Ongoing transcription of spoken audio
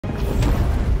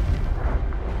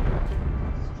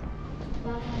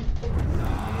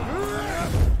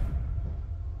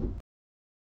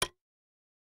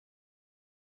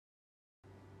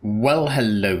Well,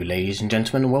 hello ladies and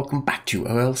gentlemen, and welcome back to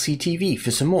OLC TV for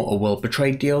some more A World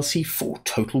Betrayed DLC for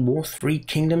Total War 3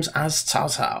 Kingdoms as Cao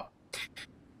Cao.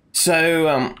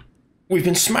 So, we've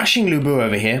been smashing Lu Bu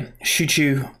over here. Xu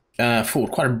Chu fought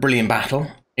quite a brilliant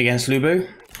battle against Lu Bu,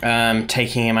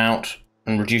 taking him out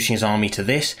and reducing his army to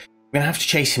this. We're going to have to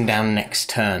chase him down next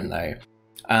turn though.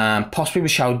 Possibly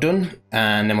with Xiahou Dun,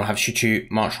 and then we'll have Xu Chu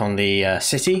march on the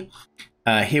city.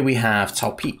 Here we have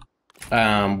Cao Pi.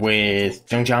 With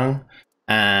Zhang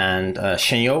and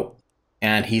Shenyou,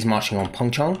 and he's marching on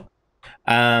Pengcheng.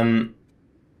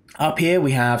 Up here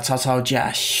we have Cao Cao, Jia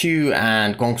Xu,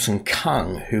 and Gongsun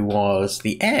Kang, who was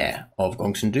the heir of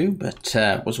Gongsun Du, but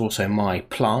was also my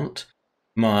plant,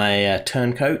 my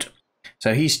turncoat.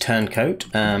 So he's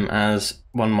turncoat, as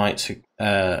one might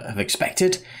have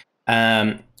expected.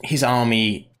 His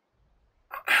army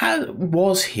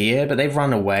was here, but they've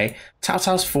run away. Cao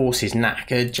Cao's force is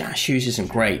knackered. Jia Xu's isn't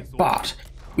great, but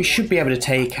we should be able to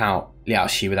take out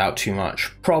Liaoxi without too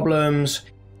much problems,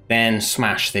 then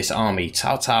smash this army.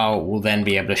 Cao Cao will then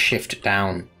be able to shift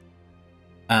down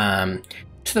to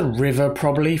the river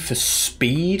probably for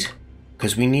speed,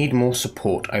 because we need more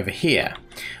support over here.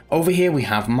 Over here we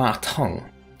have Ma Teng,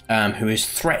 who is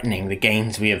threatening the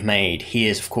gains we have made. He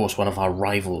is, of course, one of our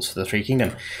rivals for the Three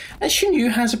Kingdoms. And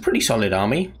Xinyu has a pretty solid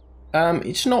army.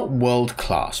 It's not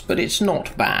world-class, but it's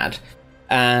not bad.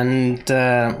 And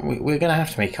we're going to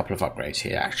have to make a couple of upgrades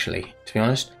here, actually, to be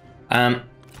honest. But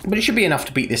it should be enough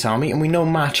to beat this army, and we know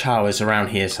Ma Chao is around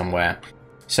here somewhere.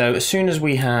 So as soon as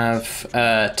we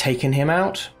have taken him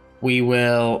out, we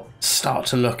will start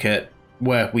to look at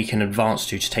where we can advance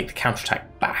to take the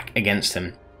counterattack back against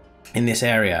him in this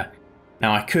area.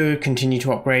 Now I could continue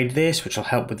to upgrade this, which will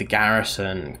help with the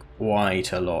garrison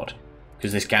quite a lot,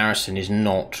 because this garrison is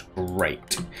not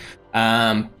great,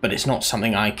 but it's not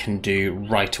something I can do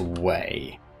right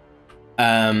away.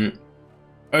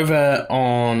 Over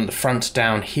on the front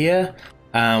down here,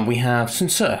 we have Sun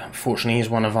Ce. Fortunately, he's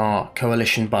one of our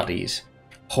coalition buddies,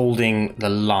 holding the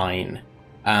line,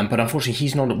 but unfortunately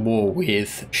he's not at war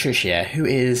with Shixie, who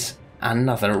is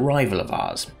another rival of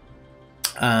ours.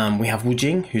 We have Wu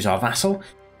Jing, who's our vassal,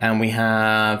 and we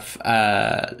have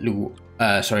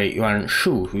Yuan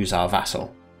Shu, who's our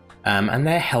vassal, and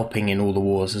they're helping in all the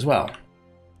wars as well.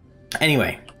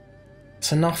 Anyway,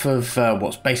 it's enough of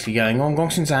what's basically going on.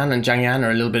 Gongsun Zan and Zhang Yan are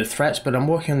a little bit of threats, but I'm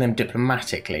working on them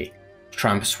diplomatically to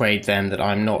try and persuade them that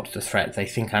I'm not the threat they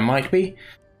think I might be.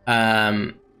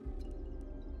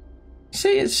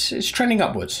 See, it's trending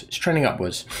upwards. It's trending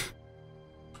upwards.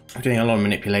 I'm doing a lot of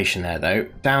manipulation there though.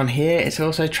 Down here it's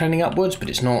also trending upwards, but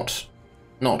it's not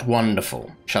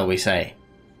wonderful, shall we say.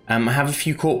 I have a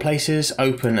few court places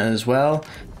open as well.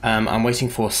 I'm waiting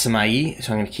for Sima,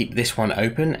 so I'm going to keep this one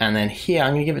open, and then here I'm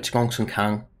going to give it to Gongsun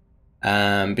Kang,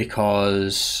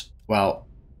 because, well,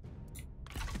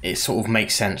 it sort of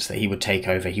makes sense that he would take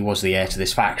over. He was the heir to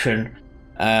this faction,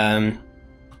 and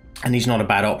he's not a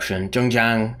bad option.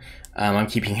 Zhengjiang, I'm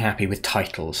keeping happy with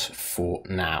titles for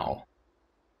now.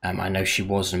 I know she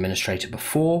was an administrator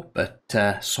before, but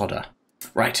sodder.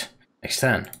 Right, next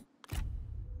turn.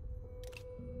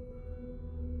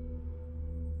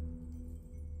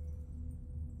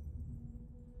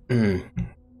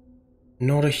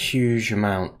 Not a huge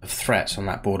amount of threats on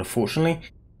that border, fortunately.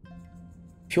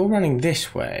 If you're running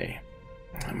this way,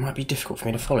 it might be difficult for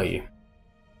me to follow you.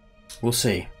 We'll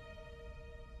see.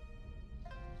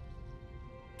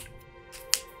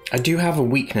 I do have a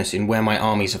weakness in where my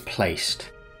armies are placed.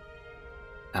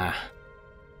 Ah.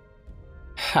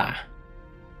 Ha.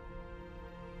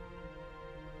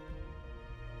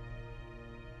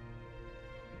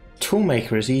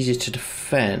 Toolmaker is easier to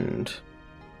defend,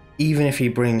 even if he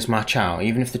brings Ma Chao,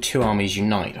 even if the two armies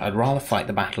unite. I'd rather fight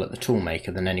the battle at the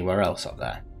Toolmaker than anywhere else up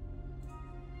there.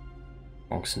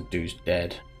 Gongsun Du's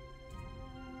dead.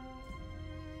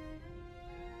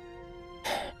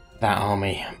 That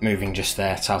army moving just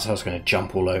there, Cao Cao's going to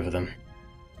jump all over them.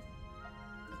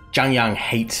 Zhang Yang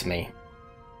hates me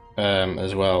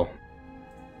as well.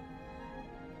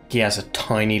 He has a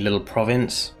tiny little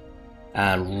province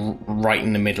right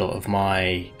in the middle of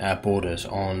my borders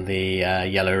on the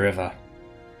Yellow River.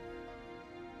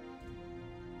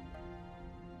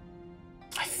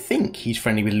 I think he's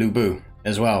friendly with Lu Bu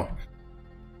as well,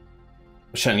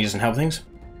 which certainly doesn't help things.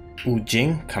 Wu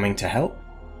Jing coming to help.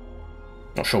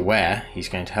 Not sure where he's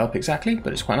going to help exactly,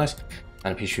 but it's quite nice.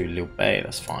 And a piece with Liu Bei,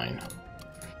 that's fine.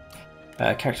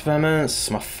 Character developments,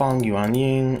 Mafang, Yuan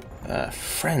Ying,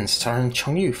 friends, Tara and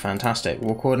Chongyu, fantastic.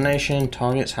 War coordination,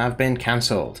 targets have been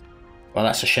cancelled. Well,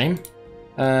 that's a shame.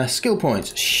 Skill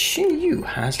points, Xinyu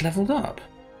has leveled up.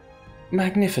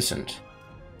 Magnificent.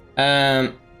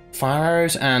 Fire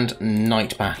arrows and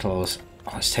night battles.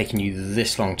 Oh, it's taking you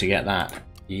this long to get that.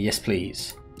 Yes,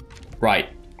 please. Right,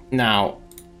 now,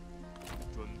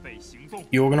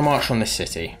 you're going to march on this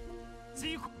city.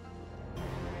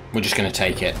 We're just going to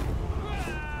take it.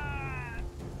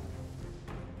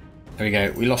 There we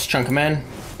go. We lost a chunk of men,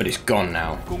 but it's gone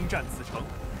now.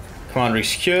 Commandery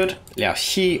secured.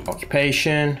 Liaoxi,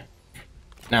 occupation.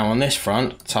 Now on this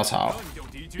front, Cao Cao.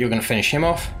 You're going to finish him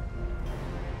off.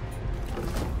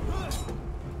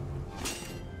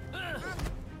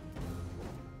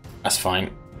 That's fine.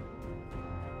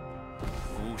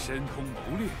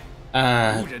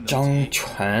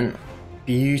 Zhang,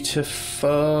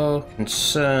 beautiful,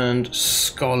 concerned,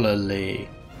 scholarly.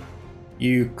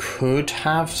 You could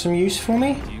have some use for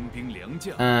me.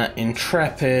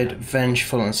 Intrepid,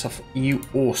 vengeful and stuff. You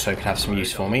also could have some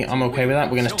use for me. I'm okay with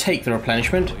that. We're going to take the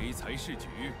replenishment.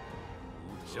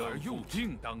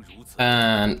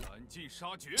 And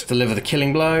let's deliver the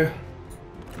killing blow.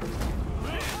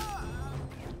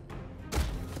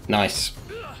 Nice.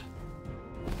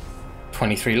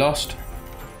 23 lost.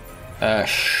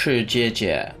 Shi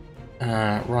Jia.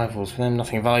 Rivals for them,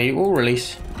 nothing of value. We'll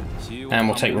release. And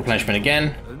we'll take replenishment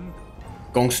again.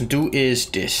 Gongsun Kang is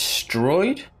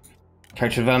destroyed.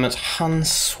 Character developments. Han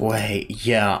Sui.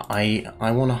 Yeah,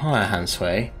 I want to hire Han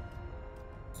Sui.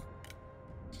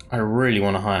 I really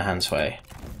want to hire Han Sui.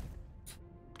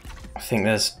 I think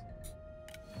there's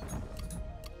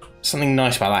something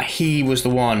nice about that. He was the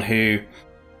one who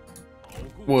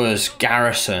was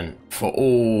garrison for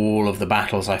all of the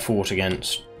battles I fought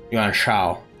against Yuan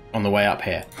Shao on the way up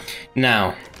here.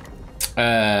 Now,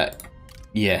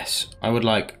 yes, I would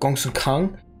like Gongsun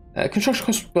Kang. Construction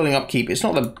cost, building upkeep. It's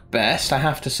not the best, I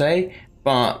have to say,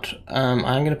 but I'm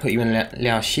going to put you in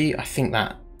Liaoxi. I think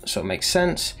that sort of makes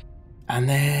sense. And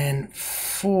then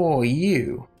for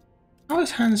you, how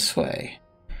is Han Sui?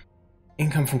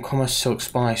 Income from commerce, silk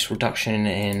spice, reduction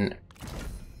in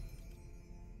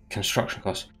construction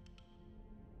costs.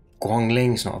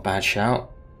 Guangling's not a bad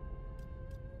shout.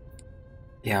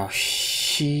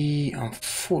 Liaoxi,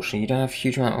 unfortunately, you don't have a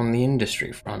huge amount on the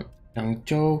industry front.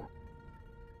 Yangzhou,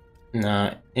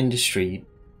 no, industry.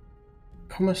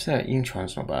 Commerce there at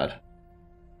Yingchuan's not bad.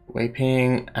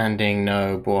 Weiping, Anding,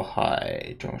 no,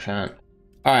 Bohai, Zhongshan.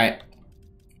 Alright,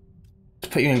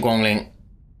 let's put you in Guangling.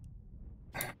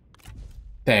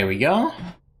 There we go.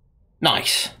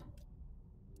 Nice.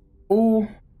 All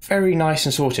very nice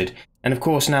and sorted. And of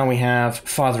course now we have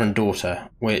father and daughter,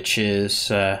 which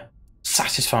is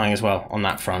satisfying as well on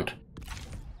that front.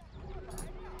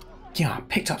 Yeah, I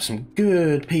picked up some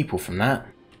good people from that.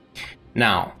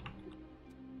 Now.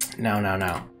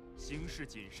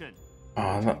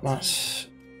 Oh,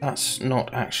 that's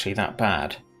not actually that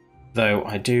bad. Though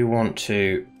I do want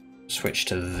to switch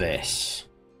to this.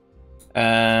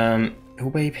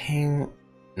 Hubei Ping.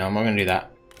 No, I'm not going to do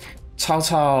that. Cao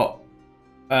Cao.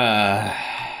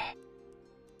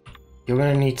 You're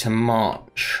going to need to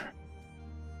march.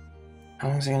 How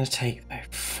long is it going to take though?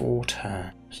 4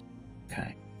 turns.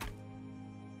 Okay.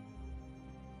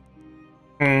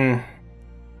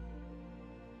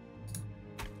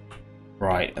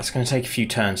 Right, that's going to take a few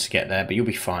turns to get there, but you'll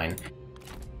be fine.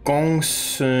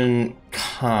 Gongsun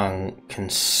Kang can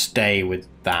stay with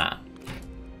that.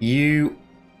 You...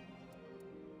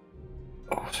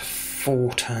 Oh,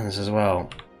 4 turns as well.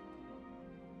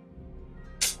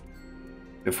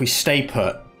 If we stay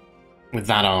put with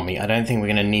that army, I don't think we're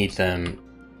going to need them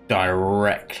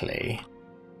directly.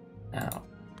 Now,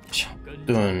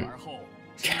 Dun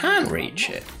can reach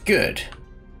it. Good.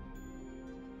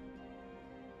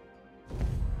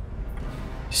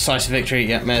 Decisive victory,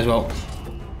 yeah, may as well.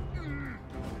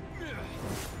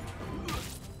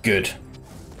 Good.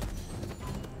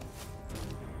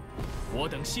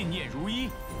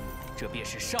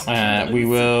 We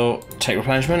will take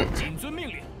replenishment.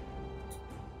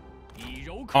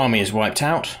 Army is wiped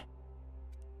out.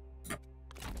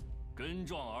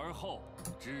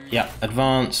 Yeah,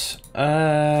 advance.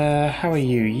 How are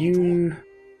you? You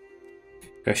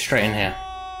go straight in here.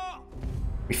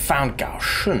 We found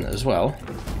Gongsun as well.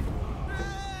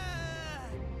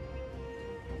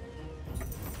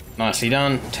 Nicely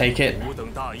done. Take it.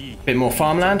 Bit more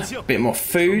farmland, bit more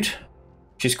food,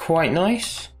 which is quite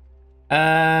nice.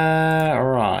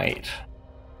 Right.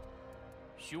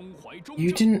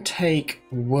 You didn't take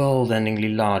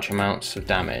world-endingly large amounts of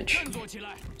damage,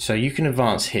 so you can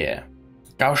advance here.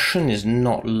 Gongsun is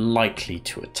not likely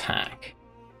to attack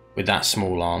with that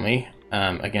small army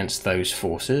against those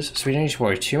forces, so we don't need to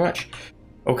worry too much.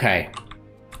 Okay,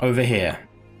 over here.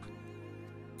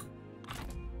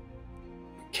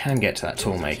 Can get to that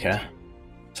toolmaker,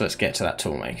 so let's get to that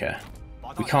toolmaker.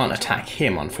 We can't attack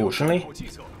him, unfortunately.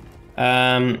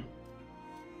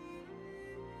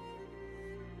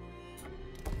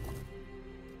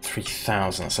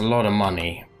 3,000, that's a lot of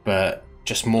money, but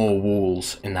just more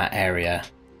walls in that area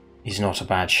is not a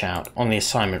bad shout. On the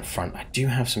assignment front, I do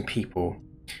have some people.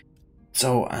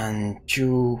 Zhou and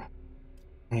Ju...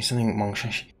 something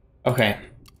Mongshan. Okay.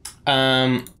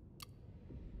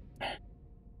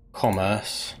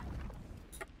 Commerce.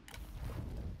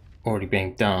 Already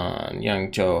being done.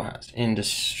 Young Zhou has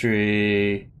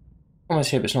industry. Commerce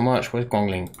here, but it's not much. Where's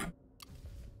Guangling?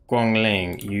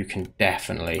 Guangling, you can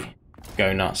definitely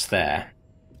go nuts there.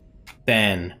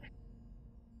 Then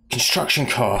construction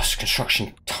costs,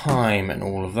 construction time, and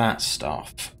all of that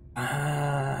stuff.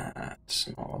 That's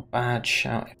not a bad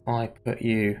shout if I put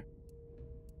you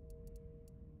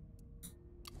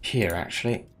here,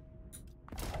 actually.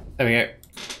 There we go.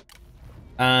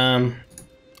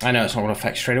 I know it's not going to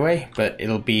affect straight away, but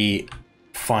it'll be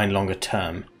fine longer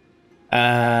term.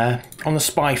 On the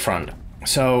spy front,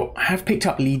 so I have picked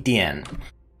up Li Dian.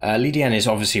 Li Dian is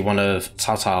obviously one of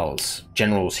Cao Cao's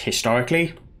generals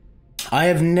historically. I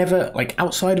have never, like,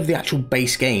 outside of the actual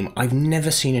base game, I've never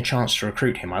seen a chance to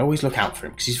recruit him. I always look out for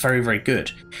him because he's very, very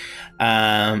good.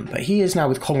 But he is now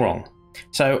with Kongrong.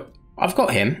 So I've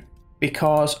got him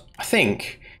because I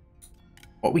think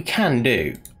what we can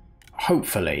do,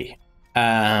 hopefully,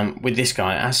 with this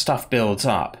guy, as stuff builds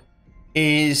up,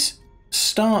 is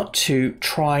start to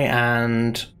try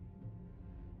and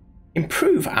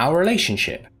improve our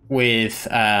relationship with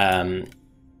Kongrong,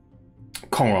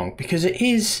 because it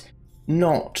is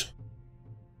not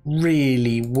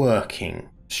really working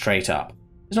straight up.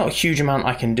 There's not a huge amount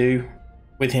I can do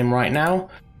with him right now,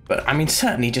 but I mean,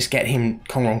 certainly just get him,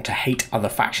 Kongrong, to hate other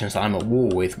factions that I'm at war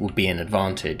with would be an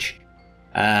advantage.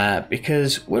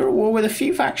 Because we're at war with a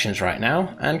few factions right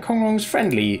now, and Kongrong's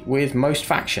friendly with most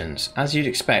factions, as you'd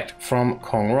expect from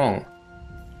Kongrong.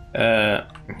 No,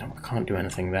 I can't do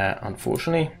anything there,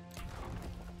 unfortunately.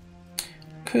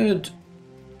 Could...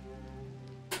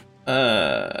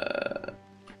 I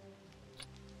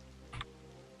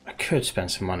could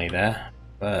spend some money there,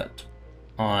 but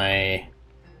I...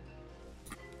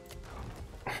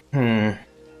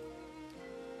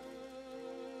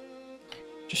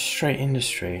 Just straight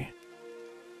industry.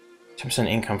 10%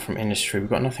 income from industry. We've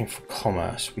got nothing for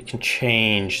commerce. We can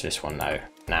change this one though.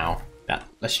 Now, yeah,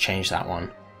 let's change that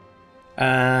one.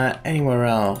 Anywhere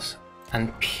else?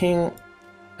 And ping.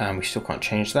 We still can't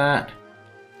change that.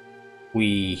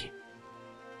 We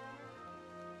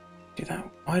do that.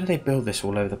 Why do they build this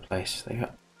all over the place? They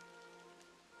got.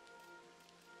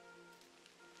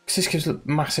 Because this gives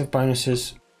massive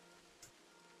bonuses.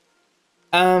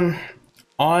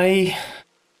 I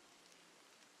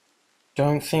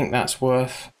don't think that's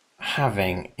worth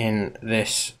having in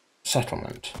this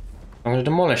settlement. I'm going to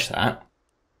demolish that.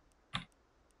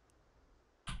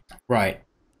 Right.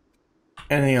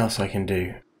 Anything else I can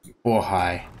do?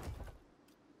 Borhai.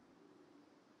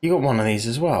 You got one of these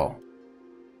as well.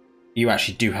 You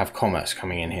actually do have commerce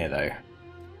coming in here though.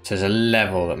 So there's a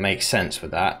level that makes sense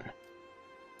with that.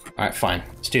 Alright, fine.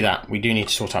 Let's do that. We do need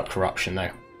to sort out corruption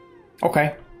though.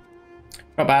 Okay.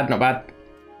 Not bad, not bad.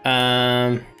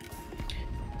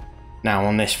 Now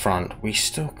on this front, we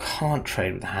still can't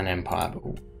trade with the Han Empire, but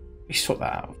we sort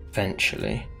that out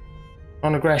eventually.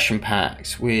 On aggression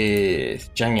pacts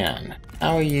with Jiangyan.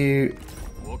 How are you?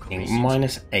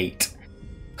 -8.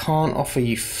 Can't offer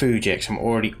you food yet, 'cause I'm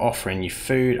already offering you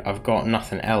food. I've got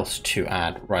nothing else to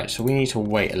add. Right, so we need to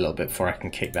wait a little bit before I can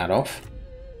kick that off.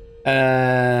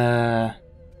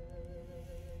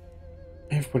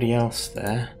 Everybody else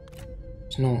there.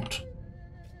 It's not.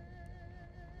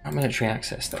 Not military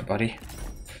access though, buddy.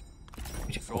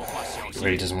 Oh, he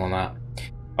really doesn't want that.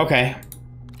 Okay.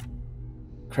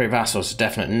 Create vassals,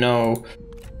 definite no.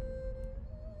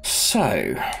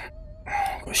 So,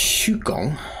 got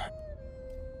Shugong.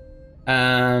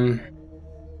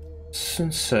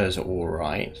 Sun Ce's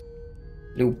alright.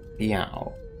 Liu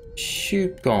Biao.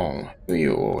 Shugong. Who are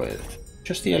you all with?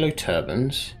 Just the yellow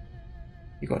turbans.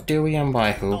 You got deal with Yan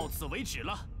Baihu.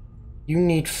 You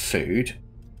need food.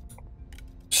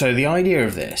 So the idea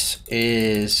of this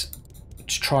is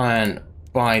to try and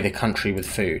buy the country with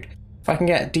food. If I can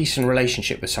get a decent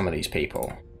relationship with some of these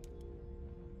people.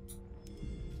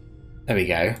 There we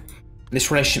go. This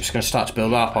relationship's going to start to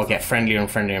build up. I'll get friendlier and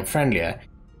friendlier and friendlier.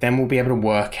 Then we'll be able to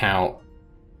work out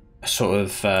a sort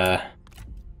of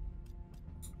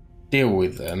deal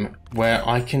with them where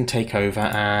I can take over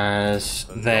as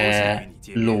their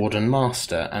lord and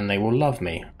master, and they will love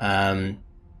me.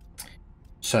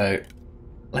 So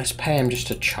let's pay him just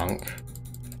a chunk.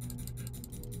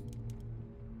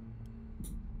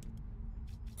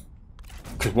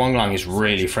 because Wanglang is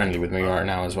really friendly with me right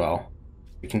now as well.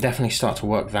 We can definitely start to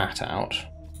work that out.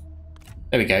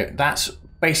 There we go. That's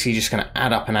basically just going to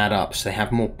add up and add up, so they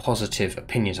have more positive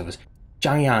opinions of us.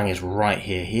 Zhang Yang is right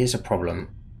here. He is a problem.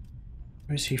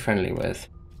 Who is he friendly with?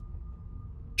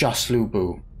 Just Lu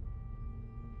Bu.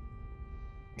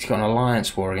 He's got an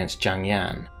alliance war against Zhang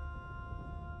Yan.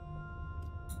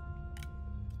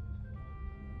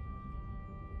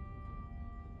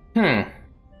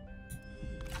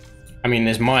 I mean,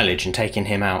 there's mileage in taking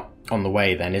him out on the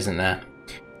way then, isn't there?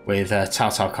 With Cao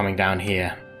Cao coming down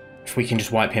here. If we can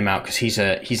just wipe him out, because he's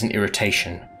an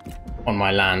irritation on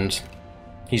my land.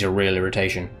 He's a real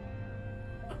irritation.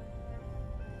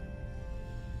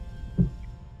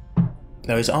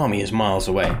 Though his army is miles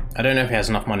away. I don't know if he has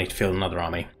enough money to field another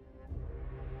army.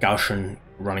 Gongsun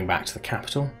running back to the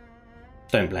capital.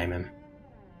 Don't blame him.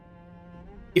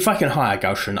 If I can hire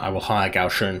Gongsun, I will hire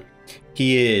Gongsun.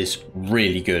 He is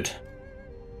really good.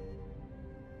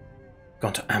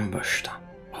 Gone to ambush them.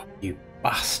 Oh, you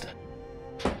bastard.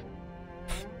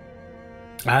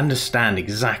 I understand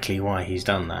exactly why he's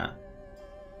done that.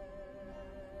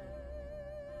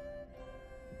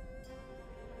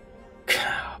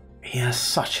 He has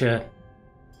such a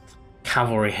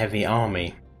cavalry heavy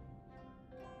army.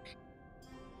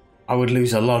 I would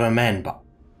lose a lot of men, but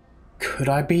could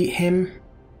I beat him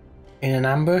in an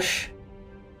ambush?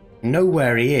 Know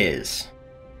where he is.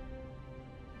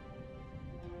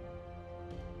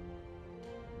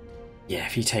 Yeah,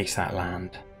 if he takes that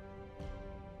land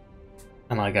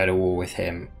and I go to war with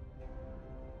him,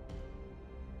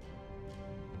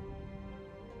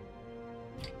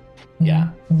 yeah.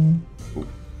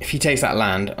 If he takes that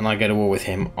land and I go to war with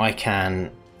him, I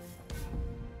can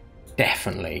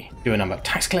definitely do a number.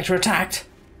 Tax collector attacked!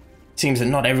 Seems that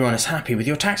not everyone is happy with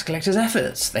your tax collector's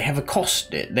efforts. They have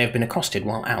been accosted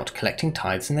while out collecting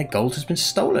tithes and their gold has been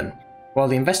stolen. While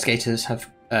the instigators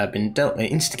have been dealt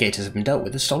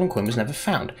with, the stolen coin was never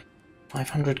found.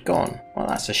 500 gone. Well,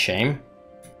 that's a shame.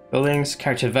 Buildings,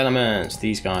 character developments.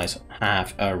 These guys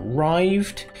have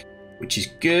arrived, which is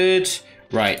good.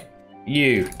 Right,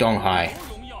 you, Donghai.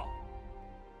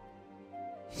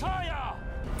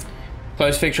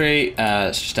 Close victory.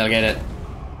 Let's just delegate it.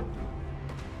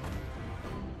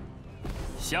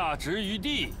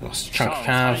 Lost a chunk of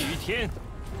cav.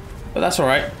 But that's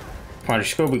alright. Primary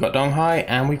school, we've got Donghai,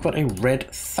 and we've got a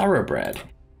red thoroughbred.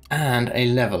 And a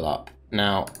level up.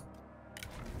 Now,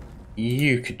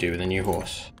 you could do with a new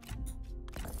horse.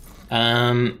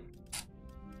 Who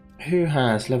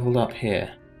has leveled up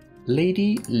here?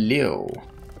 Lady Liu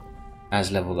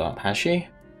has leveled up, has she?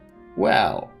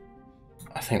 Well,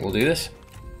 I think we'll do this.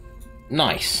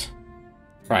 Nice.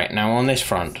 Right, now on this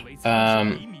front.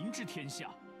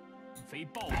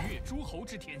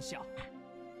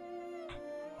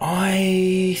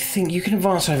 I think you can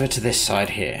advance over to this side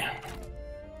here.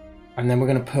 And then we're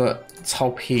going to put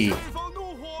Cao Pi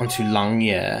onto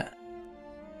Langye.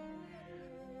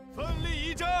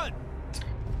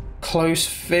 Close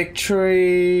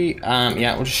victory.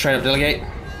 Yeah, we'll just straight up delegate.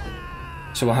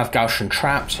 So we'll have Gongsun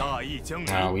trapped.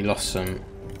 We lost some.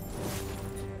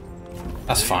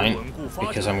 That's fine,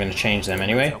 because I'm going to change them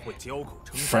anyway.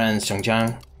 Friends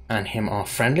Zhongjiang and him are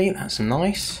friendly. That's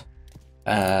nice.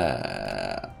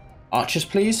 Archers,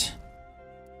 please.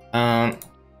 And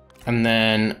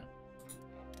then,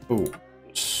 ooh,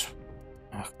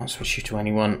 I can't switch you to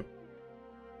anyone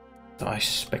that I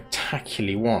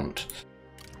spectacularly want.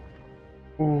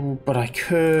 Ooh, but I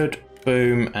could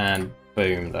boom and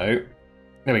boom though.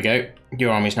 There we go.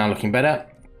 Your army's now looking better.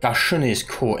 Gongsun is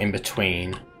caught in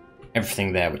between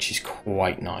everything there, which is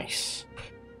quite nice.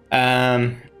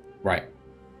 Right.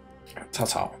 Cao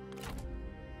Cao.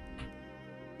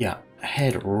 Yeah,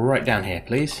 head right down here,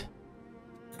 please.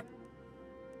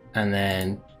 And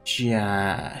then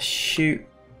Jia Xu.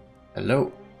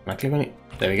 Hello. Can I click on it?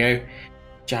 There we go.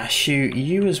 Jia Xu,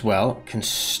 you as well can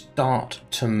start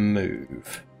to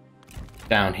move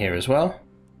down here as well.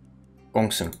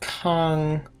 Gongsun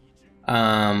Kang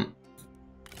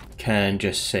can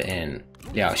just sit in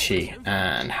Liaoxi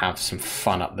and have some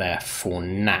fun up there for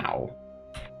now.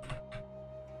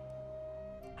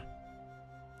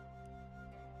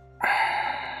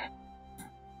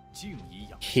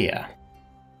 Here.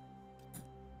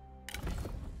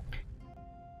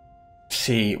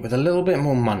 See, with a little bit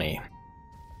more money,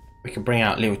 we could bring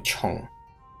out Liu Chong,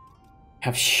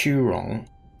 have Xu Rong,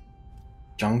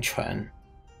 Zhang Quan,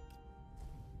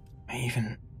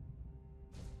 even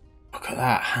look at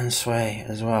that, Han Sui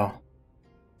as well.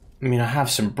 I mean, I have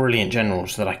some brilliant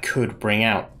generals that I could bring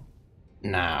out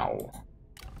now.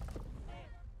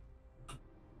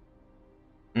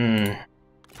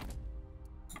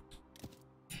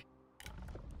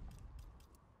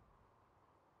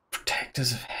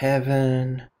 Protectors of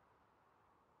Heaven.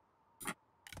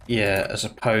 Yeah, as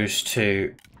opposed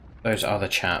to those other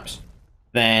chaps.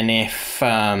 Then if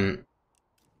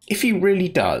he really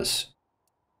does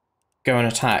go and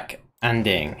attack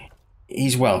Anding,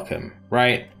 he's welcome,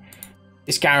 right?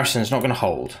 This garrison's not going to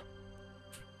hold,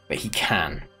 but he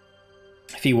can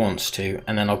if he wants to,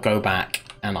 and then I'll go back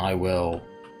and I will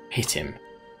hit him.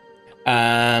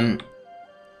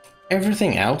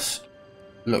 Everything else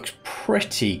looks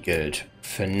pretty good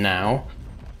for now.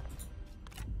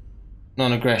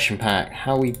 Non-aggression pact,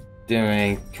 how are we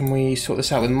doing? Can we sort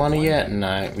this out with money yet?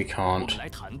 No, we can't.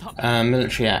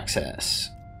 Military access.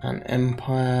 An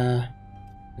empire.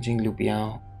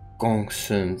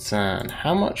 Gongsun Kang.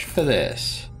 How much for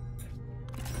this?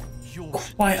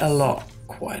 Quite a lot.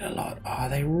 Quite a lot. Oh,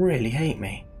 they really hate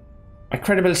me. My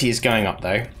credibility is going up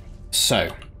though.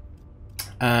 So,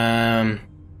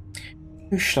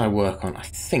 who should I work on? I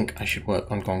think I should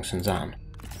work on Gongsun Kang.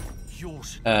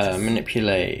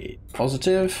 Manipulate.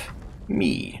 Positive.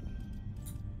 Me.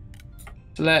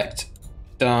 Select.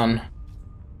 Done.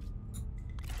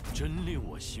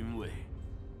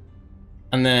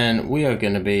 And then we are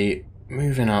going to be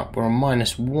moving up. We're on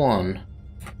 -1.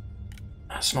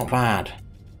 That's not bad.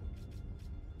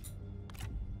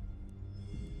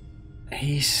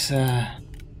 He still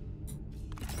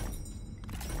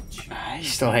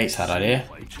hates that idea.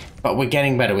 But we're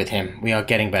getting better with him. We are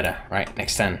getting better. Right,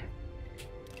 next turn.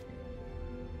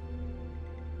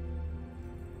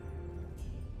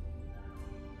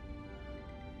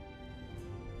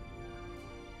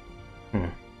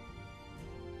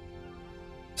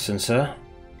 Sir,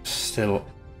 still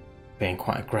being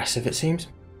quite aggressive, it seems.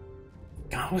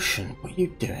 Gaussian, what are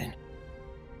you doing?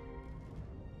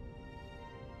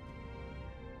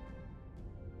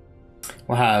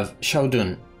 We'll have Xiahou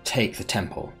Dun take the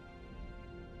temple.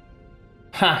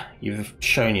 Ha! You've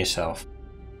shown yourself.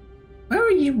 Where are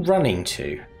you running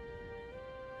to?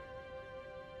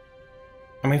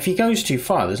 I mean, if he goes too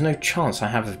far, there's no chance I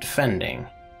have of defending.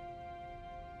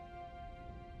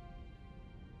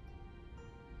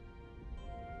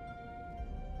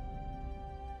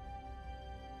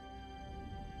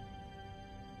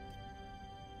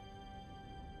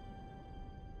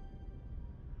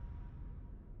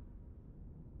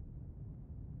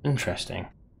 Interesting.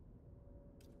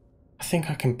 I think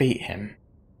I can beat him.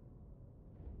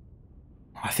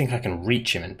 I think I can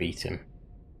reach him and beat him.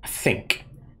 I think.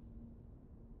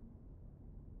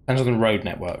 Depends on the road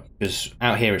network, because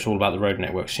out here it's all about the road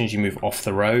network. As soon as you move off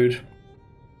the road,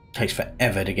 it takes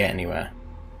forever to get anywhere.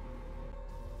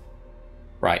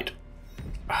 Right.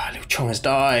 Ah, Liu Chong has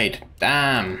died.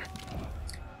 Damn.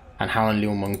 And Hao and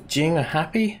Liu Mengjing are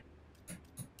happy.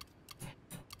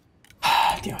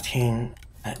 Liao Ting.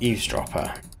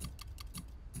 Eavesdropper.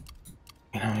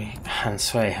 You know, Han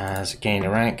Sui has gained a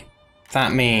rank.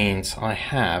 That means I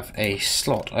have a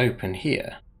slot open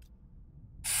here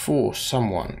for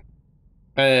someone.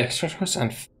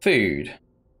 And food.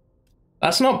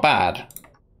 That's not bad.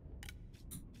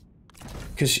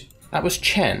 Because that was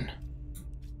Chen.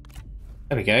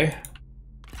 There we go.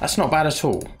 That's not bad at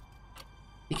all.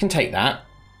 You can take that.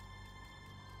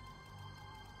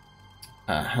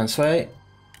 Han Sui.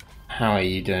 How are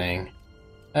you doing?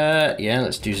 Yeah,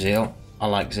 let's do Zeal. I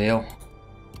like Zeal.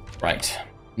 Right,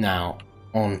 now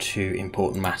on to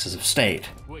important matters of state.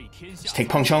 Let's take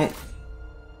Pengchong.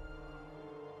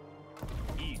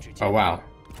 Oh wow,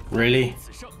 really?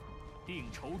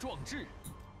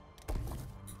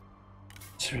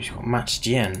 So he's got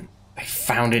Matjian. They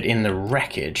found it in the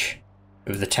wreckage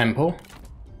of the temple.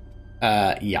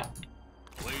 Yeah.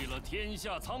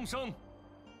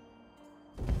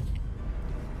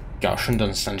 Gaussian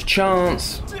doesn't stand a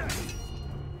chance.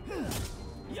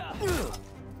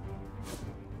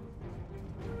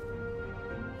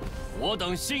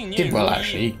 Did well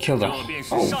actually, he killed a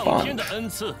whole bunch.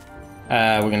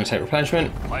 We're going to take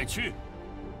replenishment.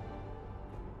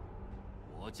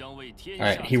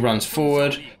 Alright, he runs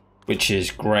forward, which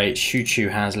is great. Xu Chu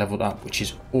has leveled up, which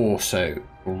is also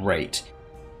great.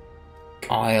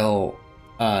 I'll,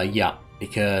 yeah,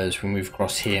 because we move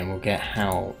across here and we'll get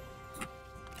Hao.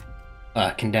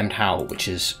 Condemned Howl, which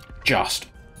is just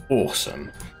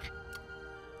awesome.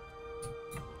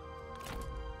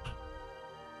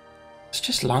 It's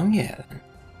just Langye.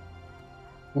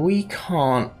 We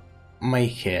can't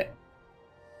make it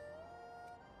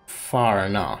far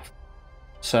enough.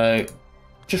 So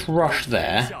just rush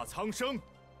there.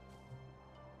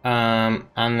 And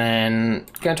then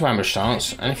go into ambush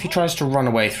stance. And if he tries to run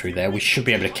away through there, we should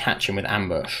be able to catch him with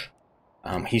ambush.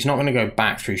 He's not going to go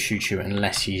back through Xu Chu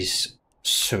unless he's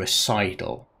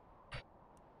suicidal.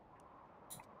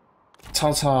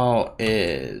 Cao Cao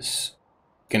is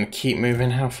going to keep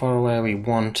moving. How far away are we?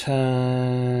 1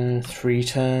 turn, 3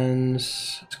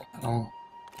 turns. It's quite long.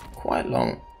 Quite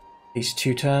long. These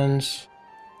 2 turns.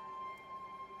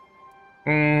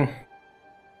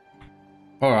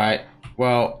 Alright,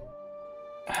 well,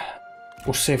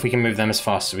 we'll see if we can move them as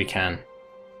fast as we can.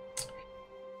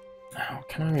 Now,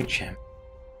 can I reach him?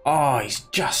 Oh, he's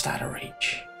just out of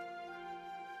reach.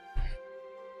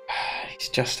 He's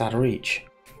just out of reach.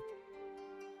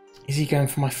 Is he going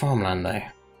for my farmland, though?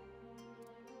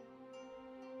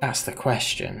 That's the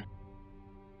question.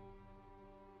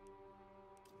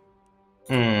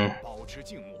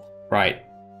 Right.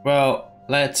 Well,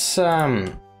 let's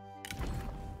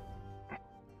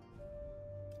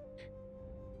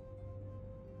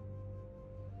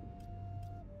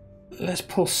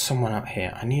pull someone up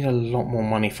here. I need a lot more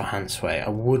money for Han Sui. I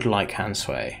would like Han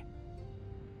Sui.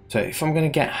 So if I'm going to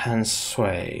get Han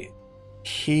Sui,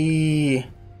 he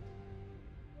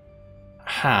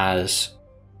has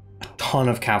a ton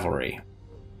of cavalry.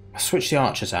 I switch the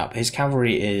archers out, but his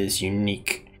cavalry is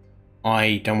unique.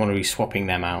 I don't want to be swapping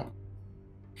them out.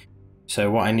 So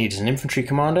what I need is an infantry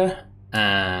commander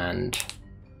and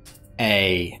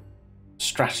a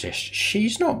strategist.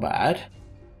 She's not bad.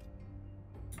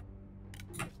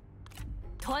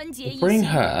 We'll bring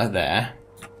her there.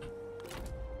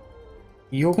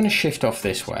 You're going to shift off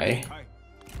this way.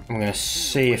 I'm going to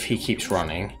see if he keeps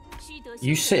running.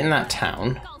 You sit in that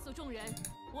town.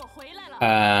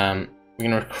 We're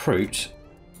going to recruit.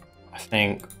 I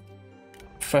think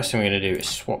first thing we're going to do is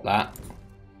swap that.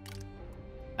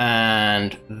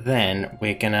 And then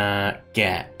we're going to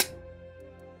get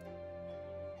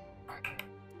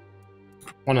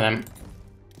one of them.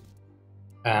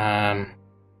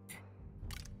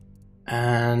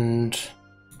 And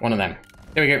one of them.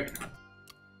 There we go.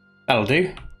 That'll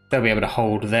do. They'll be able to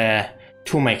hold their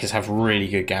toolmakers have really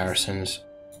good garrisons.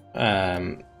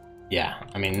 Yeah,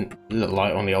 I mean, a little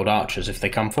light on the old archers if they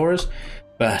come for us,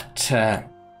 but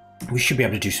we should be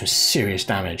able to do some serious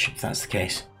damage if that's the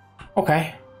case.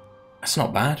 Okay, that's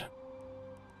not bad.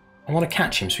 I want to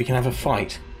catch him so we can have a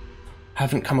fight. I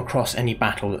haven't come across any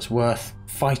battle that's worth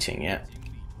fighting yet.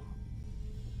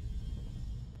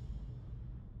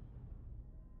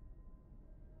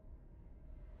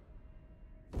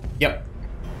 Yep,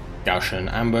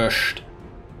 Gongsun ambushed,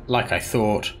 like I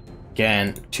thought.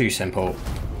 Again, too simple.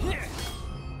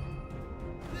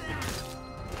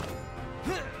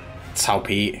 Cao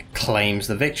Pi claims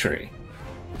the victory.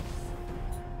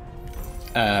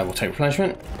 We'll take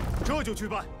replenishment. I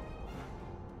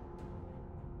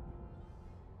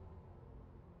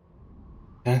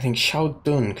don't think Xiahou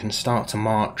Dun can start to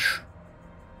march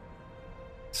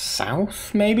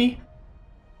south, maybe?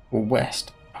 Or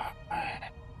west?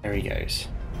 There he goes.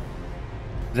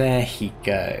 There he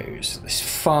goes. This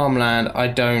farmland, I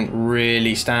don't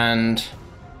really stand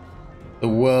the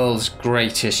world's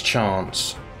greatest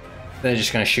chance. They're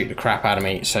just going to shoot the crap out of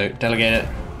me, so delegate it.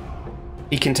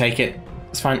 He can take it.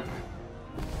 It's fine.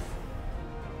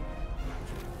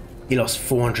 He lost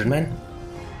 400 men.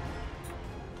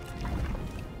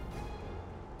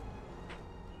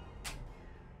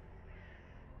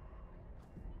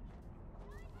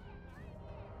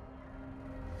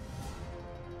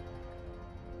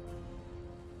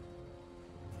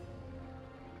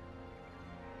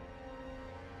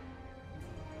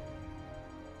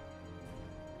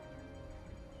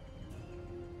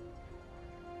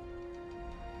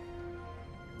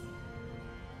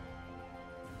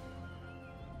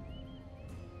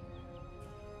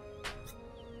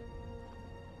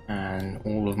 And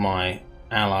all of my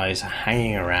allies are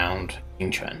hanging around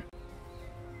Yingchuan.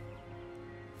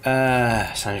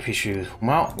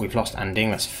 Well, we've lost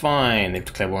Anding, that's fine. They've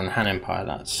declared war on the Han Empire,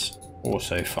 that's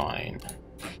also fine.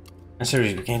 And so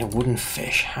we've gained a wooden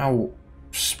fish. How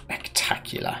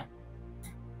spectacular.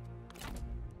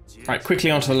 Right,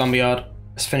 quickly onto the lumberyard.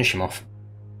 Let's finish him off.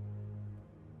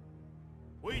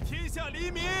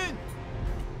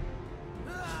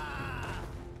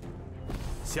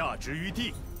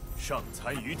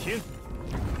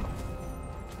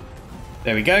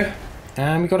 There we go.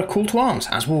 And we got a call to arms.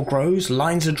 As war grows,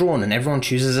 lines are drawn and everyone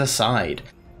chooses a side.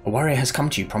 A warrior has come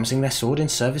to you promising their sword in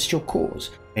service to your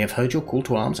cause. They have heard your call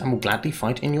to arms and will gladly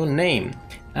fight in your name.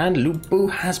 And Lu Bu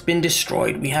has been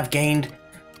destroyed. We have gained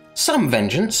some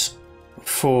vengeance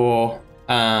for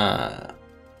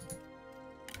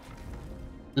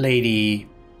Lady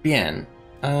Bian.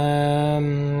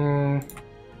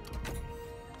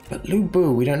 But Lu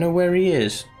Bu, we don't know where he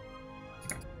is.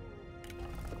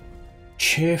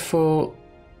 Cheerful,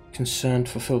 concerned,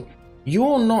 fulfilled.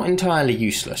 You're not entirely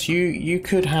useless. You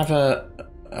could have a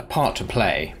part to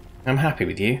play. I'm happy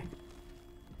with you.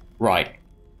 Right.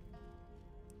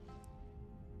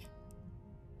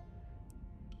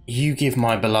 You give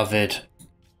my beloved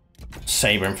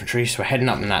saber infantry, so we're heading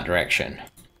up in that direction.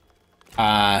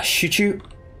 Shoot you.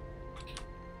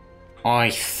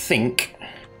 I think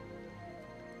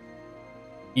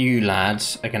you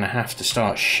lads are going to have to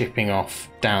start shipping off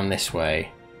down this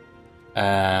way.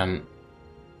 We're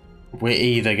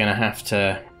either going to have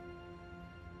to...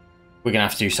 We're going to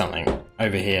have to do something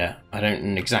over here. I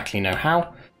don't exactly know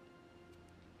how,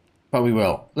 but we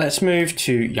will. Let's move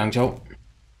to Yangzhou.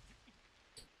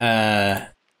 Xiahou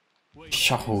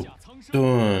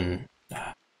Dun.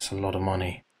 That's a lot of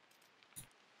money.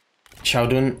 Xiahou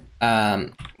Dun.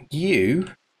 You...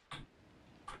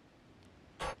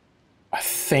 I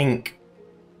think...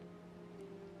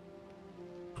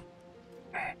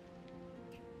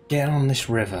 Get on this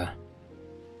river.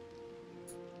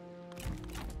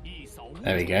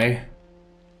 There we go.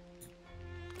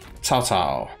 Cao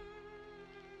Cao.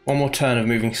 One more turn of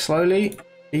moving slowly.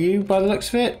 Are you, by the looks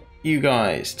of it? You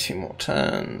guys, 2 more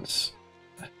turns.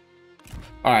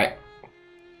 Alright.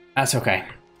 That's okay.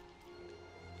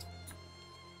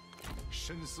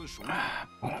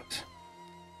 Bollocks.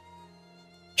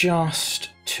 Just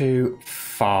too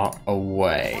far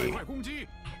away.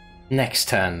 Next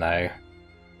turn, though.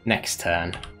 Next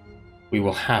turn. We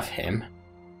will have him.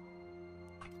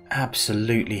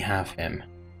 Absolutely have him.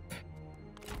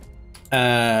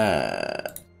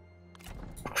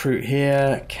 Recruit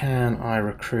here. Can I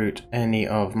recruit any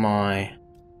of my...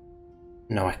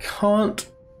 No, I can't.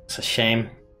 It's a shame.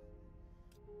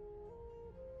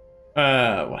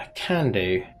 What I can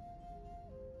do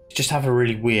is just have a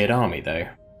really weird army, though.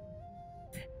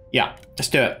 Yeah, let's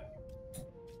do it.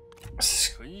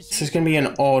 This is going to be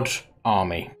an odd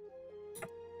army.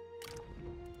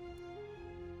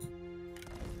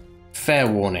 Fair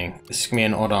warning, this is going to be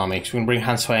an odd army, because we're going to bring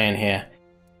Han Sui in here.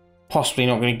 Possibly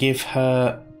not going to give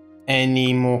her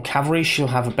any more cavalry. She'll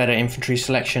have a better infantry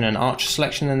selection and archer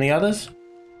selection than the others.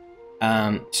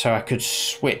 So I could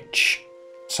switch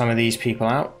some of these people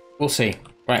out. We'll see.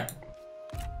 Right.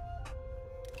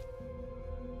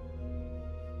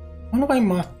 I wonder why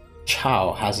Ma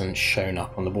Chao hasn't shown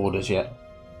up on the borders yet.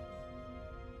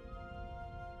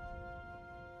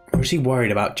 Or is he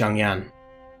worried about Zhang Yan?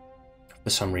 For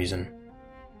some reason.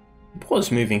 It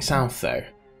was moving south though.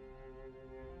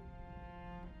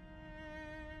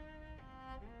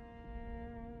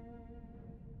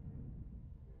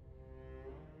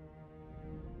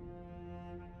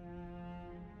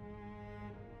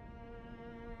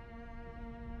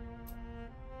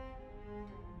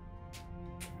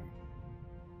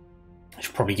 I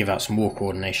should probably give out some war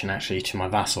coordination actually to my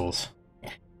vassals.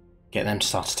 Get them to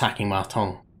start attacking Ma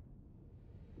Tong.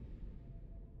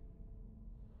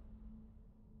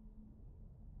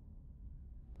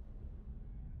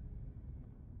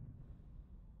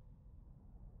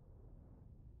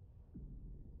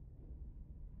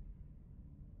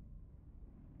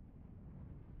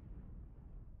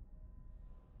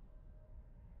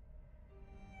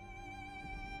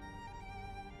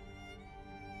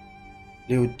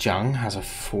 Liu Jiang has a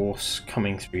force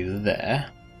coming through there.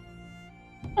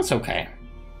 That's okay.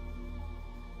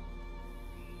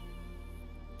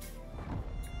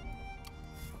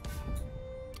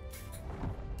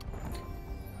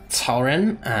 Cao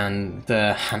Ren and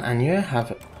the Han Anyu have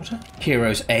what, a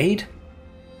hero's aid.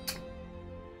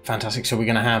 Fantastic. So we're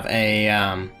going to have a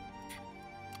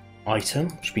item,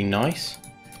 which would be nice.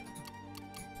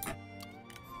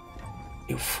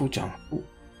 Fuzhang.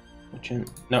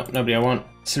 No, nobody I want.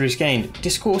 Series gained.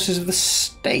 Discourses of the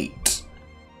State.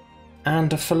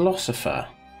 And a philosopher.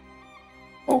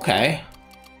 Okay.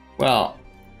 Well.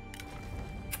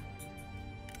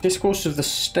 Discourses of the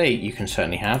State you can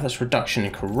certainly have. That's reduction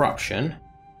in corruption.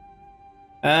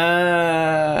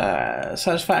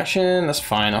 Satisfaction. That's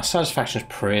fine. Our satisfaction is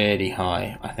pretty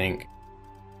high, I think.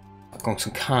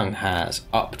 Gongsun Kang has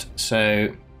upped.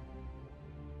 So...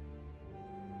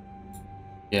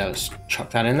 yeah, let's chuck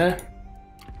that in there.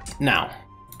 Now,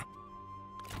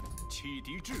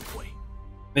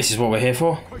 this is what we're here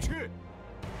for.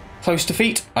 Close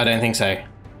defeat? I don't think so.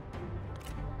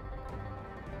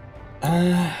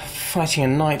 Fighting a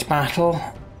night battle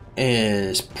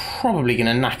is probably going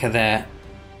to knacker their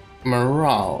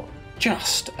morale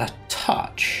just a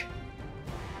touch.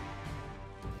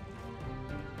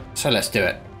 So let's do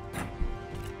it.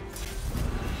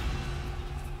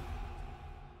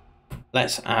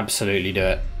 Let's absolutely do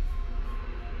it.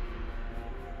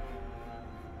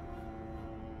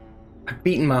 I've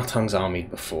beaten Ma Tong's army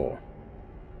before,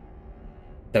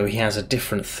 though he has a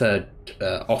different third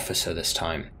officer this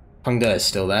time. Peng De is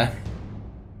still there.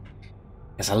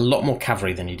 There's a lot more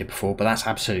cavalry than he did before, but that's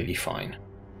absolutely fine.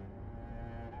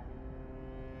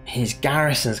 His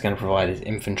garrison's going to provide his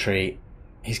infantry.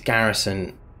 His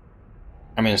garrison...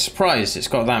 I mean, I'm surprised it's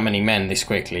got that many men this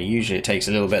quickly. Usually it takes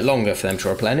a little bit longer for them to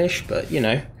replenish, but, you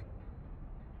know.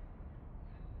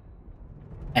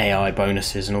 AI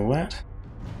bonuses and all that.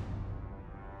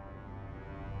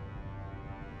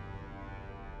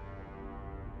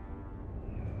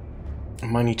 I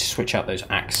might need to switch out those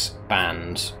axe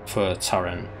bands for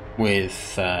turret with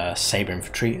saber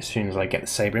infantry as soon as I get the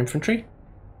saber infantry.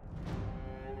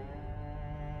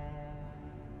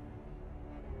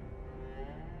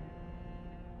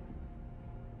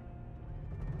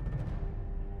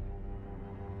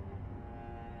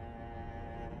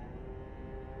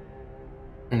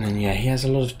 And then yeah, he has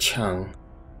a lot of Chang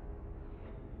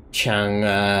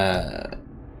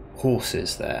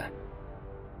horses there.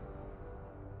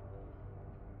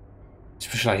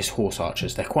 Especially like his horse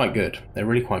archers, they're quite good. They're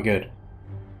really quite good.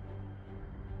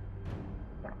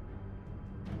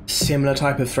 Similar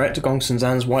type of threat to Gongsun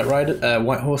Kang's White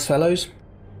Horse Fellows.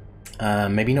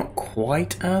 Maybe not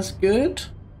quite as good.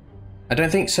 I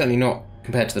don't think, certainly not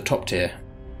compared to the top tier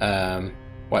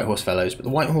White Horse Fellows, but the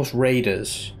White Horse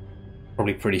Raiders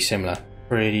probably pretty similar,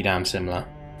 pretty damn similar.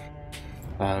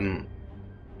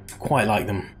 Quite like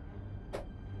them.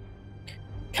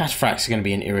 Cataphracts are going to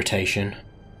be an irritation.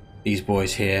 These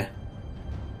boys here.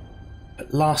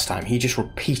 But last time he just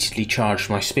repeatedly charged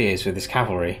my spears with his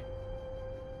cavalry.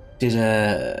 Did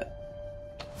a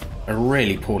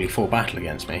really poorly fought battle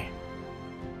against me.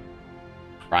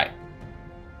 Right.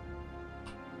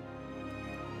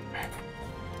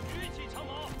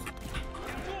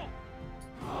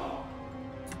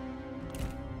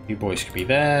 You boys could be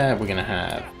there. We're gonna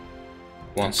have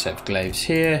one set of glaives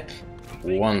here,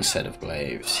 one set of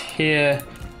glaives here.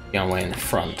 Going away in the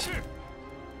front.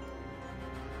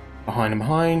 Behind and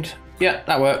behind. Yeah,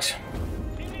 that works.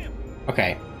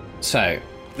 Okay, so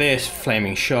this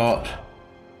flaming shot.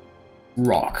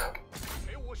 Rock.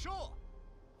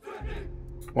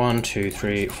 1, 2,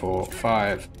 3, 4,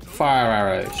 5. Fire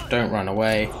arrows. Don't run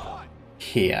away.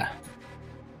 Here.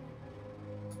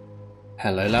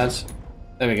 Hello, lads.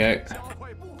 There we go.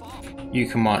 You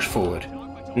can march forward.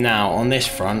 Now, on this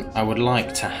front, I would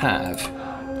like to have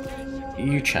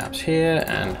you chaps here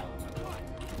and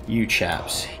you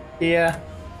chaps here.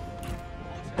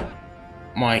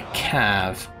 My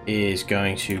cav is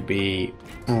going to be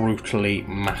brutally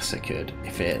massacred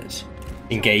if it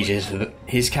engages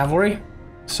his cavalry.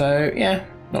 So yeah,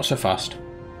 not so fast.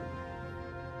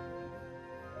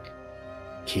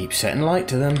 Keep setting light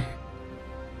to them.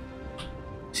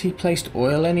 Has he placed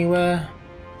oil anywhere?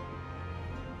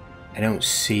 I don't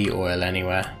see oil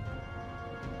anywhere.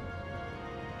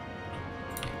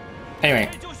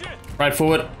 Anyway, ride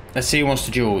forward. Let's see who wants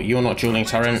to duel. You're not dueling,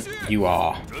 Tyrant. You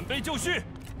are.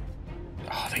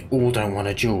 Oh, they all don't want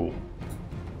to duel.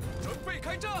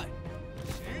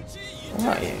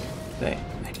 Right. They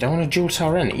don't want to duel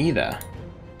Tyrant either.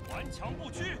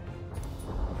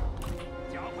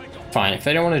 Fine, if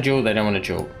they don't want to duel, they don't want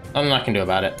to duel. Nothing I can do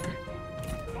about it.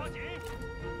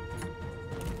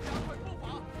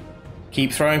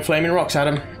 Keep throwing flaming rocks at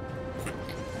them.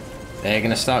 They're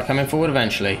going to start coming forward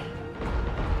eventually.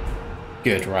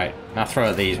 Good, right. Now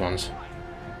throw at these ones.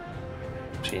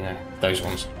 Actually, no, those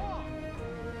ones.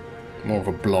 More of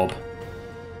a blob.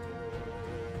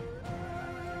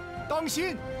 当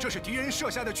心，这是敌人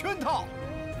设下的圈套。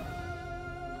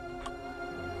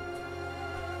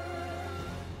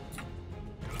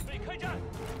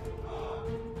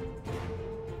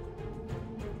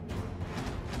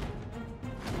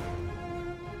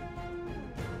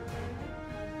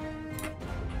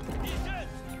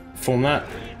 Form that.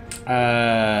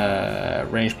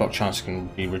 Range block chance can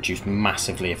be reduced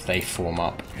massively if they form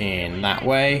up in that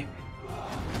way.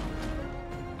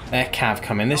 Their cav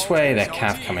come in this way, their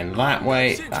cav come in that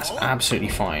way. That's absolutely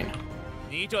fine.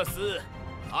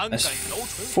 Let's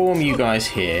form you guys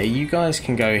here. You guys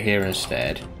can go here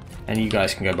instead. And you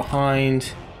guys can go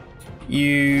behind.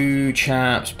 You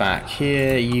chaps back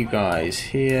here. You guys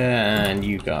here. And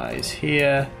you guys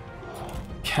here.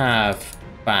 Cav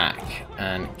back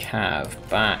and cav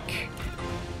back.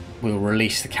 We'll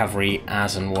release the cavalry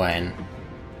as and when.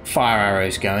 Fire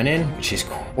arrows going in, which is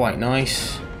quite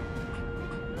nice.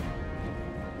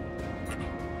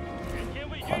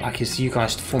 Quite like is you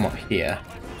guys to form up here.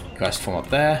 You guys form up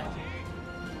there.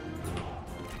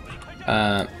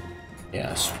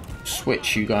 Yeah,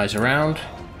 switch you guys around.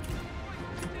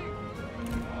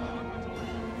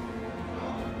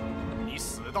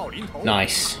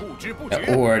 Nice.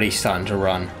 They're already starting to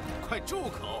run.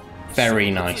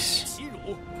 Very nice.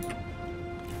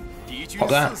 Pop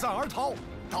that.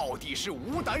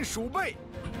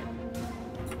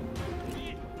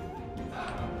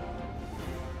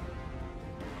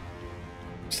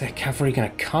 Is their cavalry going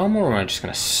to come, or am I just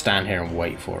going to stand here and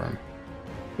wait for them?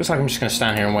 Looks like I'm just going to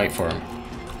stand here and wait for them.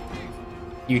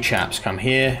 You chaps come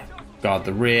here, guard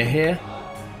the rear here.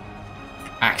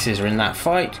 Axes are in that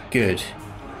fight. Good.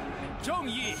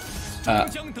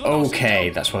 Okay,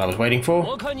 that's what I was waiting for.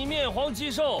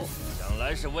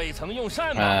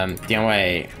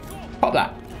 Dianwei, pop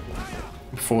that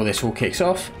before this all kicks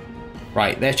off.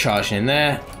 Right, they're charging in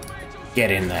there.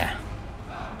 Get in there.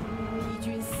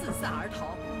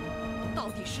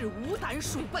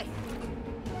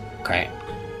 Okay.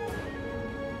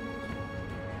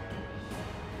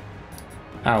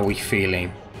 How are we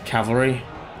feeling? Cavalry?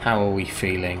 How are we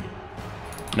feeling?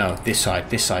 No, this side,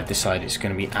 this side, this side. It's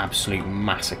going to be absolute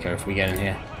massacre if we get in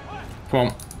here. Come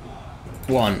on.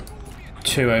 1,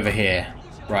 2 over here.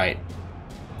 Right.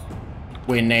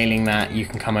 We're nailing that. You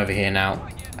can come over here now.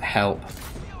 Help.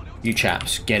 You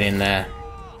chaps, get in there.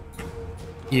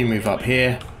 You move up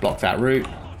here. Block that route.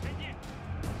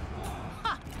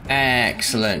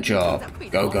 Excellent job.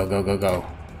 Go, go, go, go, go.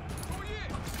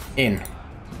 In.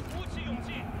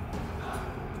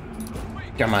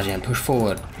 Gamajian, push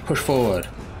forward. Push forward.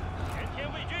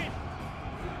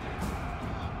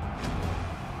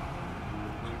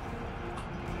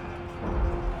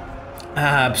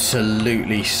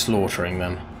 Absolutely slaughtering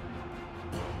them.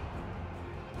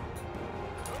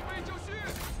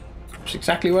 That's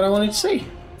exactly what I wanted to see.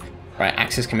 Right,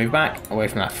 axes can move back away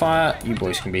from that fire. You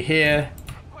boys can be here.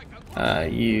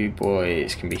 You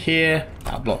boys can be here.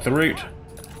 That'll block the route.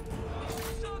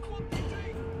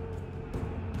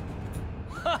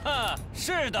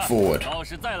 Forward.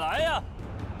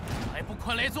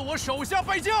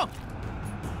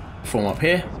 Form up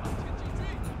here.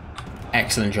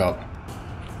 Excellent job.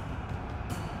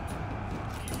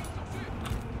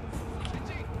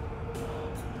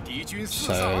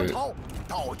 So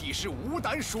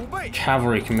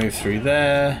cavalry can move through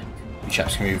there. You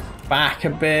chaps can move back a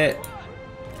bit.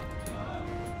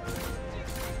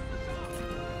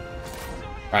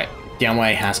 Right,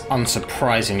 Dianwei has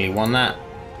unsurprisingly won that.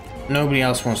 Nobody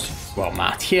else wants to... Well,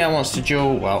 Matt here wants to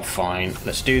duel. Well, fine.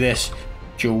 Let's do this.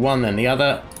 Duel one, then the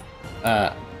other.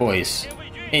 Boys,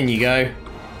 in you go.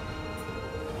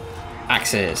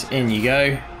 Axes, in you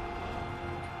go.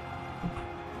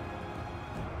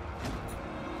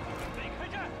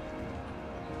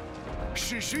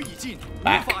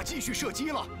 Back. Back,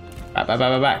 back, back,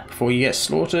 back, back. Before you get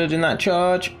slaughtered in that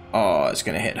charge. Oh, it's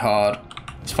going to hit hard.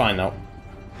 It's fine, though.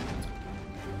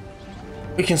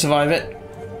 We can survive it.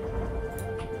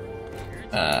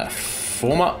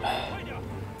 Form up.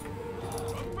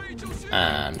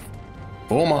 And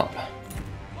form up.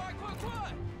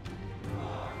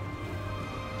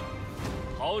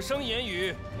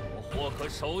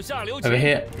 Over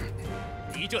here.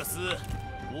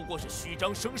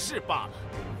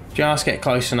 Just get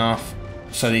close enough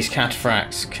so these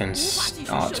cataphracts can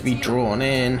start to be drawn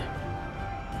in.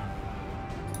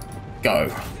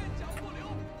 Go.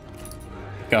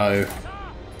 Go.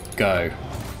 Go.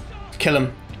 Kill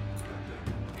him.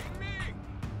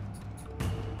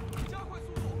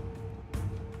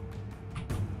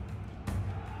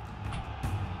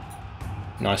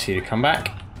 Nice of you to come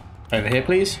back. Over here,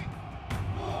 please.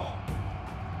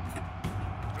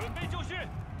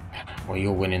 Well,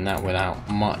 you're winning that without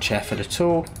much effort at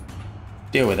all.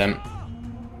 Deal with them.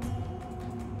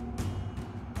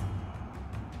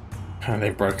 Oh,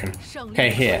 they've broken. Okay,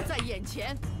 here.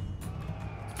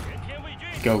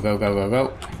 Go, go, go, go,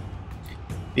 go.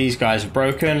 These guys are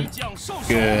broken.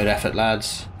 Good effort,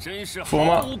 lads. Form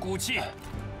up.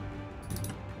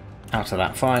 Out of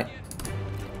that fight.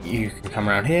 You can come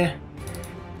around here.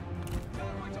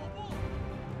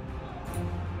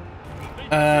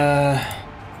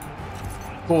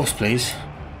 Horse, please.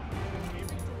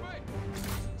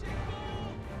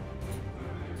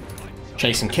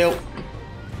 Chase and kill.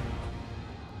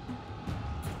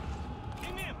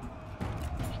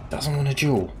 Doesn't want to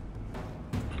duel.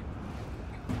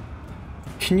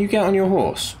 Can you get on your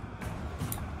horse?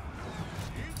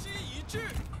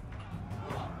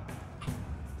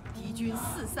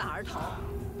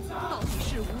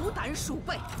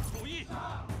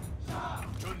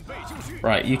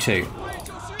 Right, you two.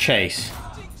 Chase.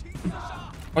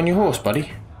 On your horse,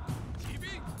 buddy.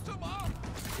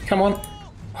 Come on.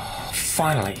 Oh,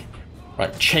 finally.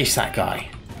 Right, chase that guy.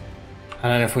 I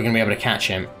don't know if we're going to be able to catch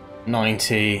him.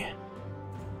 90.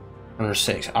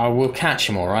 106. I will catch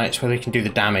him, alright. It's whether he can do the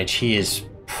damage. He is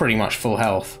pretty much full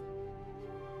health.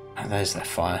 And there's their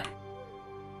fire.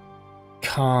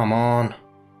 Come on.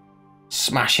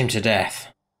 Smash him to death.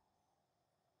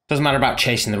 Doesn't matter about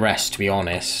chasing the rest, to be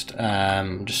honest.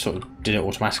 Just sort of did it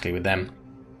automatically with them.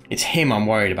 It's him I'm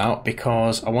worried about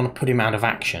because I want to put him out of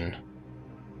action.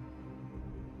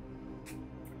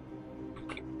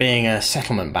 Being a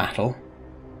settlement battle,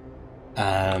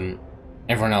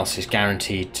 everyone else is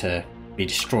guaranteed to be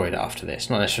destroyed after this.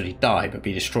 Not necessarily die, but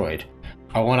be destroyed.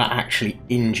 I want to actually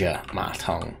injure Ma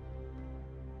Teng,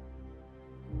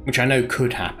 which I know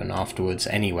could happen afterwards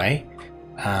anyway.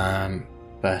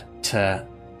 But I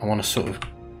want to sort of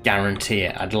guarantee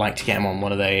it. I'd like to get him on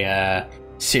one of the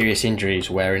serious injuries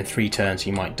where in 3 turns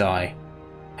he might die.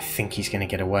 I think he's going to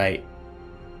get away.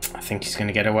 I think he's going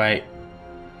to get away.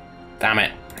 Damn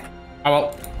it. Oh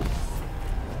well.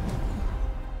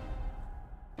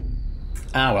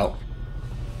 Ah well.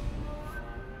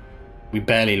 We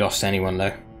barely lost anyone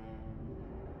though.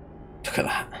 Look at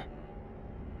that.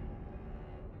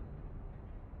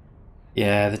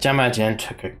 Yeah, the Jamajian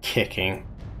took a kicking.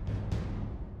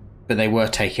 But they were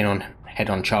taking on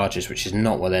head-on charges, which is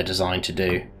not what they're designed to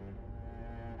do.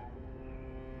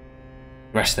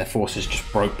 The rest of their forces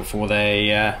just broke before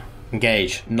they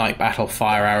engage. Night battle,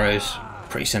 fire arrows.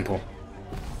 Pretty simple.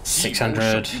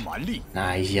 600.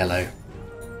 Nah, he's yellow.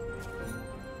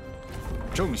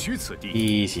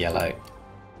 He's yellow.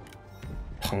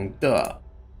 Peng De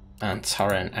and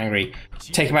Taren angry.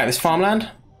 Taking back this farmland,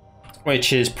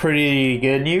 which is pretty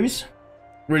good news.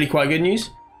 Really quite good news.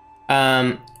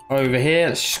 Over here,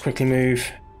 let's just quickly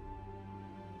move.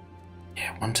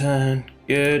 Yeah, 1 turn.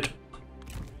 Good.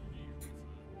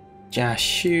 Jia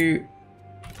Xu.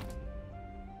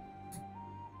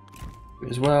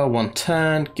 As well, 1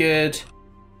 turn. Good.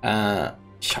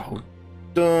 Xiahou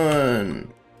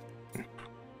Dun.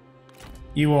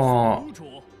 You are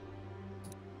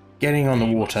getting on the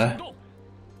water.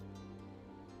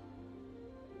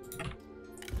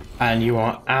 And you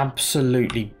are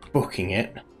absolutely booking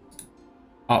it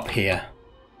up here.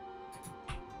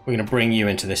 We're going to bring you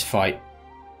into this fight.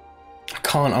 I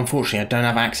can't, unfortunately, I don't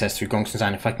have access through Gongsun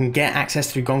Kang. If I can get access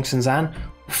through Gongsun Kang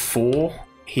before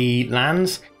he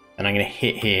lands, then I'm going to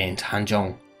hit here into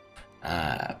Hanzhong.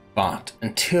 But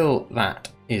until that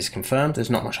is confirmed, there's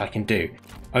not much I can do.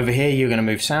 Over here, you're going to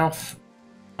move south.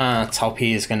 Cao Pi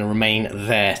is going to remain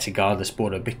there to guard this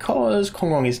border because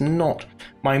Kongrong is not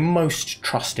my most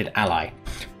trusted ally.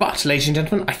 But, ladies and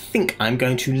gentlemen, I think I'm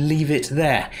going to leave it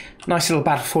there. Nice little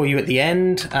battle for you at the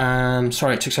end.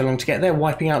 Sorry it took so long to get there,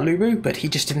 wiping out Lubu, but he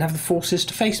just didn't have the forces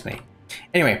to face me.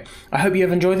 Anyway, I hope you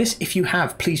have enjoyed this. If you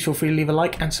have, please feel free to leave a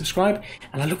like and subscribe,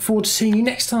 and I look forward to seeing you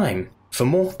next time for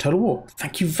more Total War.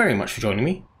 Thank you very much for joining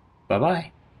me.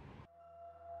 Bye-bye.